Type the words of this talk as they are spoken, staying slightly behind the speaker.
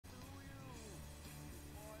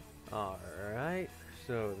Alright,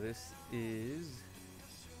 so this is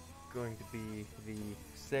going to be the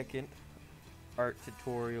second art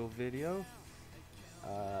tutorial video.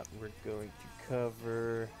 We're going to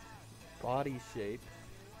cover body shape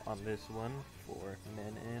on this one for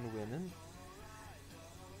men and women.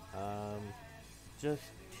 Just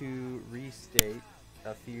to restate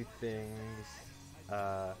a few things,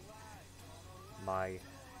 my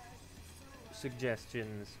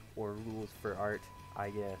suggestions or rules for art, I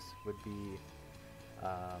guess, would be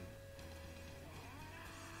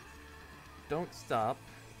don't stop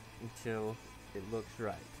until it looks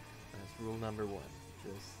right. That's rule number one.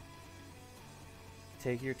 Just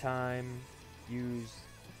take your time, use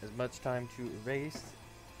as much time to erase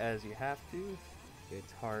as you have to.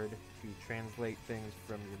 It's hard to translate things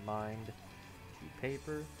from your mind to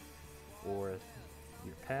paper or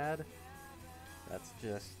your pad. That's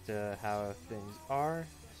just how things are.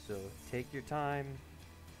 So take your time,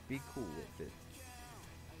 be cool with it.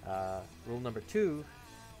 Rule number two,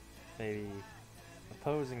 maybe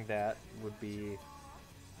opposing that, would be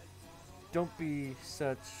don't be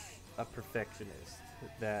such a perfectionist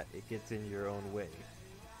that it gets in your own way.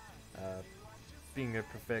 Being a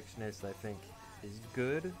perfectionist, I think, is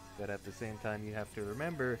good, but at the same time you have to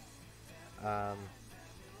remember,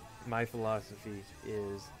 my philosophy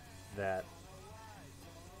is that,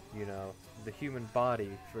 you know, the human body,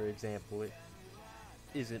 for example, it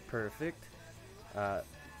isn't perfect.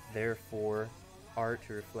 Therefore, art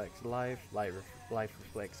reflects life, life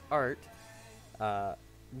reflects art.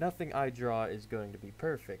 Nothing I draw is going to be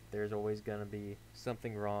perfect. There's always going to be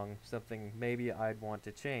something wrong, something maybe I'd want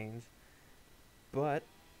to change, but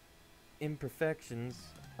imperfections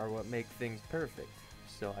are what make things perfect.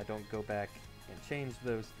 So I don't go back and change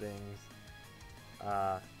those things,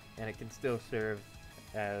 and it can still serve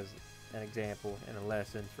as an example and a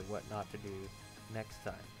lesson for what not to do next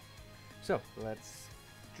time. So let's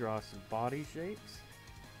draw some body shapes.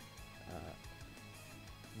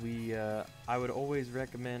 I would always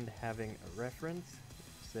recommend having a reference.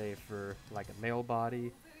 Say for like a male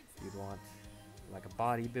body, you'd want like a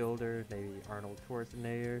bodybuilder, maybe Arnold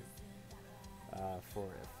Schwarzenegger. For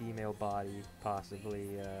a female body, possibly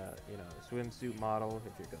you know, a swimsuit model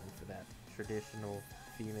if you're going for that traditional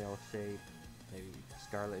female shape. Maybe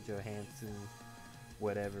Scarlett Johansson,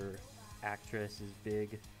 whatever actress is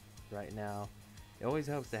big right now. It always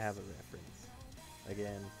helps to have a reference.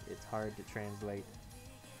 Again, it's hard to translate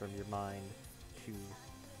from your mind to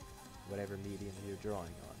whatever medium you're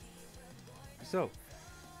drawing on. So,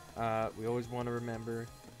 we always want to remember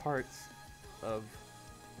the parts of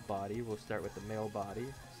the body. We'll start with the male body.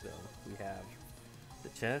 So we have the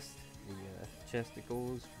chest, the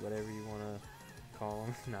chesticles, whatever you want to call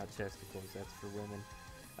them. Not chesticles, that's for women.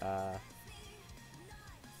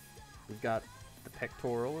 We've got the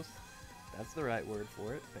pectorals. That's the right word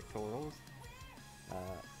for it, pectorals.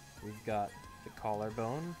 We've got the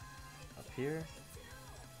collarbone up here.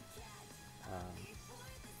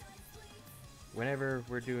 Whenever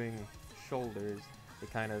we're doing shoulders, they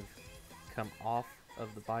kind of come off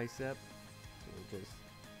of the bicep. So we just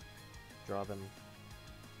draw them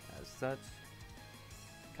as such.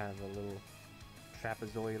 Kind of a little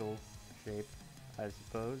trapezoidal shape, I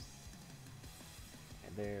suppose.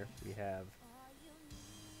 And there we have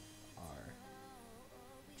our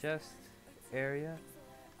chest area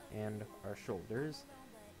and our shoulders.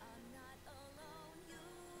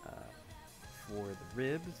 For the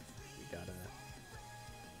ribs, we gotta remember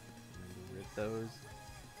where those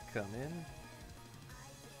come in.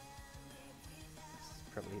 This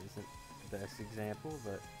probably isn't the best example,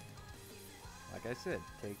 but like I said,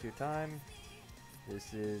 take your time.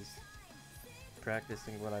 This is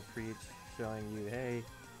practicing what I preach, showing you, hey,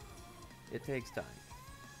 it takes time.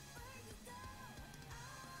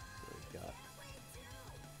 So we've got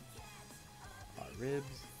our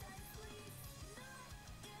ribs.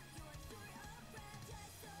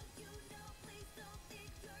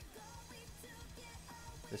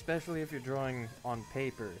 Especially if you're drawing on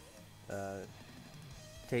paper,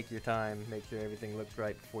 take your time, make sure everything looks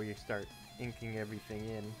right before you start inking everything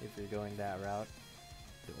in, if you're going that route.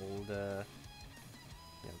 The old you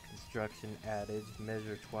know, construction adage,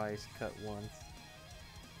 measure twice, cut once.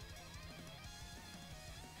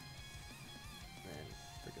 Then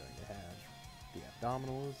we're going to have the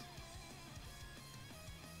abdominals,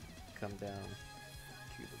 come down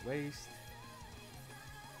to the waist.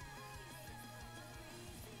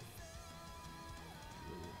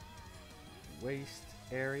 Waist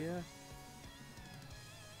area.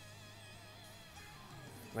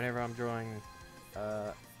 Whenever I'm drawing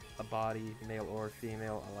a body, male or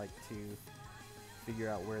female, I like to figure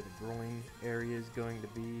out where the groin area is going to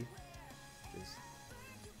be. Just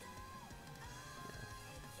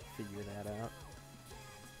figure that out.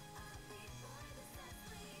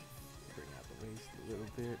 Bring out the waist a little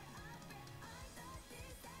bit.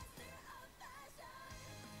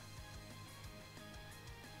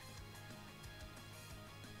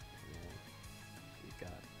 And we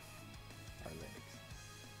got our legs.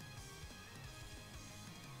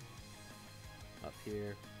 Up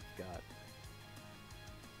here, got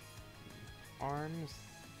arms.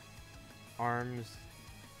 Arms,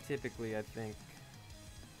 typically, I think,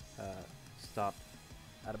 stop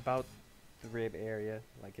at about the rib area.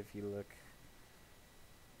 Like if you look,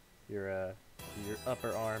 your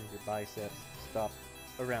upper arm, your biceps, stop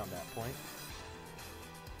around that point.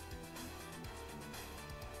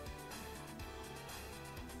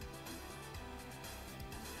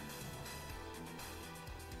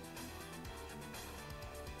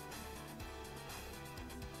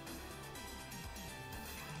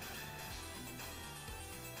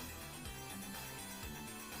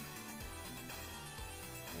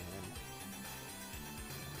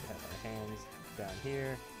 Hands down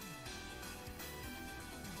here.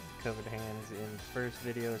 Covered hands in the first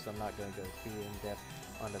video, so I'm not going to go too in depth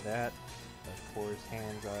onto that. Of course,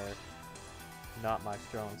 hands are not my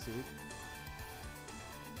strong suit.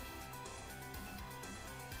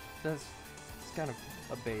 So it's kind of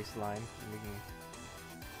a baseline, and we can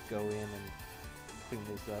go in and clean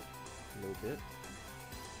this up a little bit.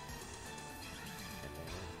 And then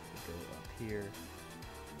we go up here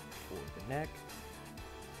for the neck.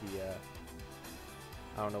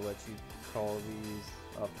 I don't know what you call these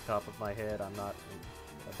off the top of my head. I'm not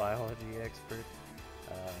a biology expert.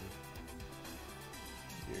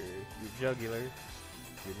 Your jugular,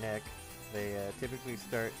 your neck, they typically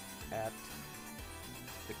start at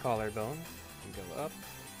the collarbone and go up,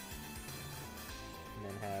 and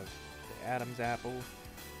then have the Adam's apple.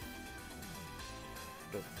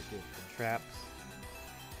 Don't forget the traps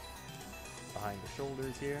behind the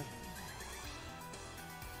shoulders here.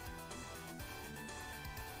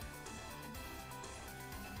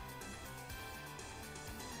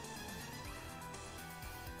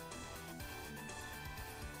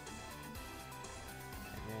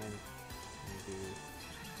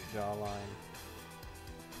 Jawline.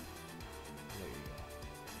 There you go.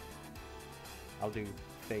 I'll do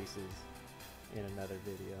faces in another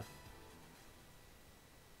video.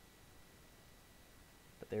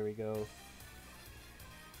 But there we go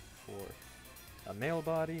for a male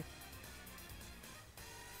body.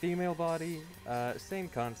 Female body, same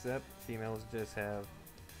concept. Females just have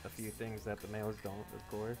a few things that the males don't, of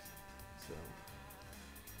course. So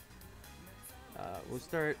we'll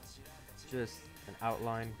start just an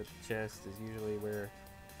outline, but the chest is usually where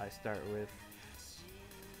I start with.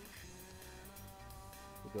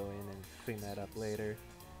 We'll go in and clean that up later.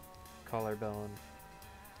 Collarbone.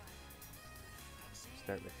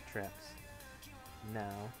 Start with the traps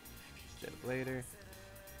now instead of later.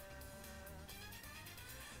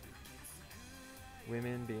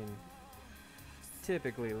 Women being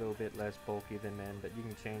typically a little bit less bulky than men, but you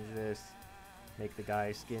can change this. Make the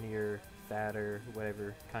guy skinnier, fatter,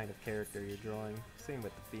 whatever kind of character you're drawing. Same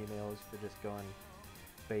with the females for just going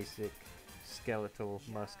basic skeletal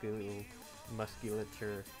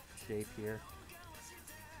musculature shape here.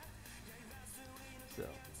 So,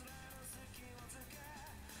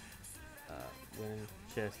 when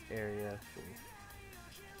chest area, we'll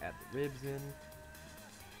add the ribs in.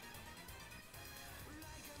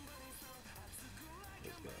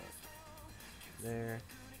 Just go up there,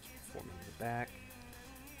 forming the back.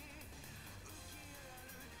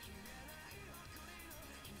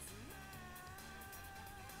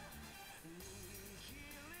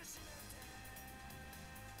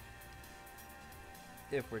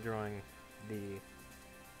 If we're drawing the,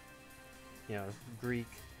 Greek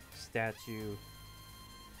statue,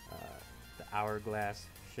 the hourglass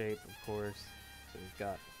shape, of course. So we've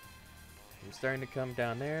got them starting to come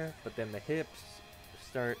down there, but then the hips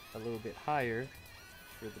start a little bit higher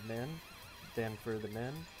for the men than for the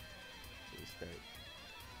men. So we start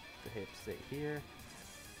the hips right here,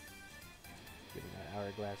 getting that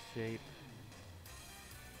hourglass shape.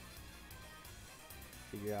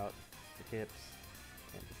 Figure out the hips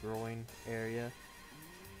and the groin area.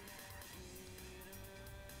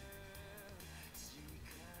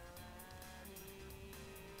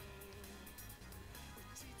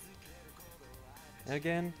 And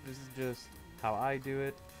again, this is just how I do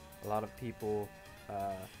it. A lot of people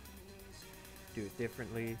do it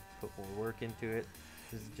differently, put more work into it.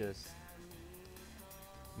 This is just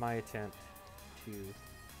my attempt to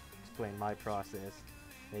explain my process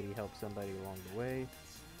maybe help somebody along the way.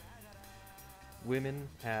 Women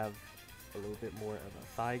have a little bit more of a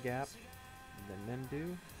thigh gap than men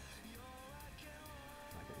do.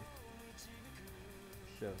 I can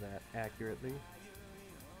show that accurately.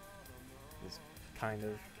 It's kind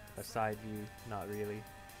of a side view, not really.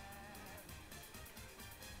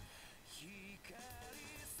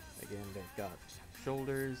 Again, they've got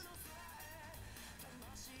shoulders,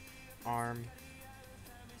 arm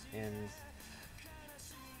ends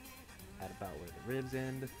at about where the ribs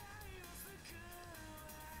end,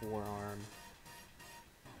 forearm,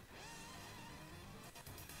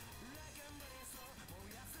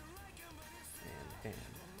 and hand.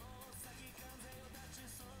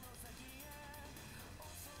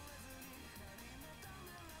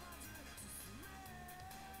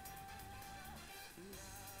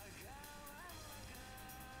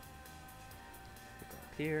 Look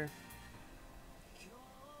up here.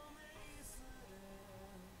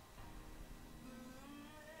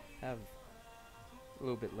 Have a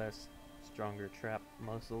little bit less stronger trap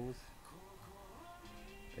muscles.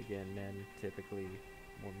 Again, men typically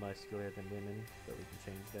more muscular than women, but we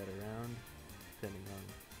can change that around depending on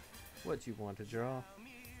what you want to draw.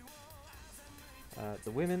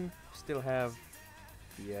 The women still have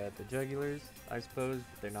the jugulars, I suppose,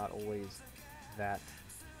 but they're not always that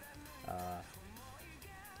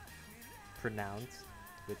pronounced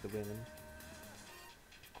with the women.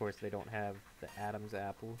 Of course, they don't have the Adam's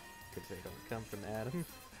apple because they don't come from Adam.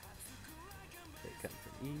 They come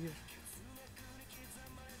from Eve.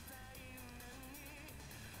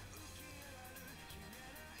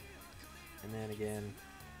 And then again,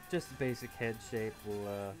 just the basic head shape.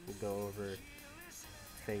 We'll go over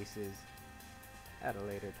faces at a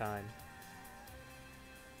later time.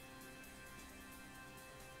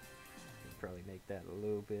 Probably make that a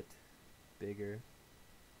little bit bigger.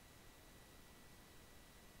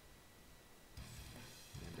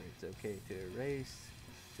 Remember, it's okay to erase.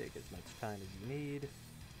 Take as much time as you need.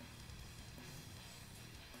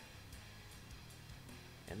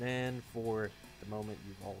 And then for the moment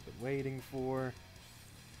you've all been waiting for,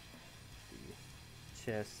 the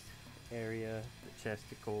chest area, the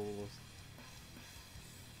chesticles,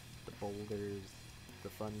 the boulders, the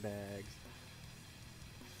fun bags.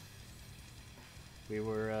 We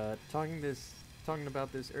were talking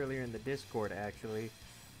about this earlier in the Discord, actually.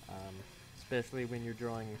 Especially when you're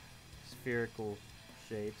drawing spherical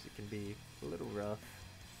shapes, it can be a little rough.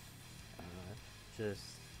 Just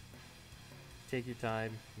take your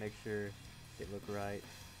time, make sure they look right.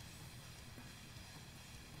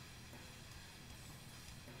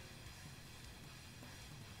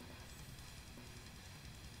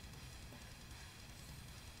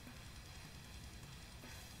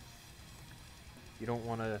 You don't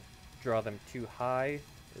want to draw them too high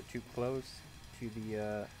or too close to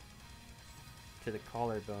the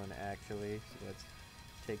collarbone, actually. So let's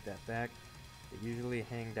take that back. They usually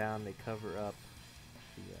hang down, they cover up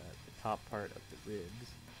the top part of the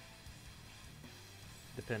ribs,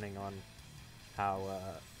 depending on how,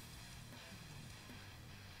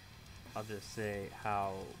 I'll just say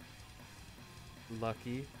how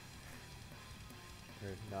lucky, or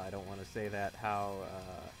no, I don't want to say that, how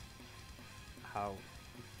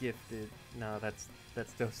gifted, no, that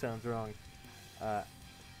still sounds wrong,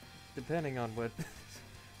 depending on what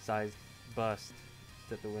size bust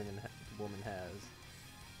that the woman has.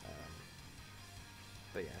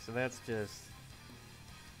 But yeah, so that's just,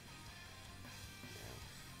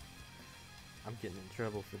 I'm getting in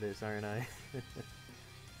trouble for this, aren't I?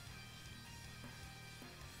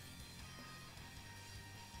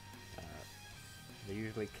 They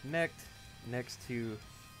usually connect next to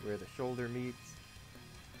where the shoulder meets.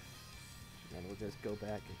 And we'll just go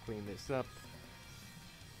back and clean this up.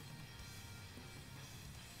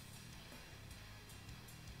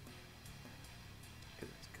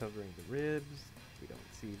 Because it's covering the ribs. We don't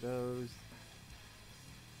see those.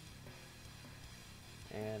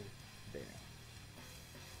 And there.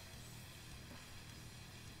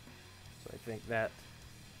 So I think that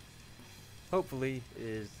hopefully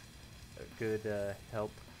is a good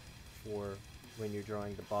help for when you're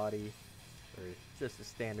drawing the body, or just a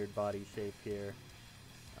standard body shape here.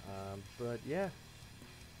 But yeah,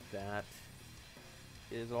 that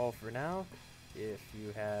is all for now. If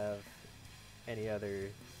you have any other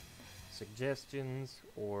suggestions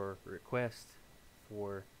or requests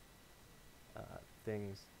for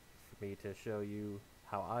things for me to show you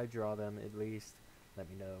how I draw them, at least, let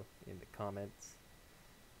me know in the comments.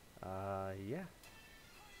 Yeah,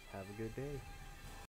 have a good day.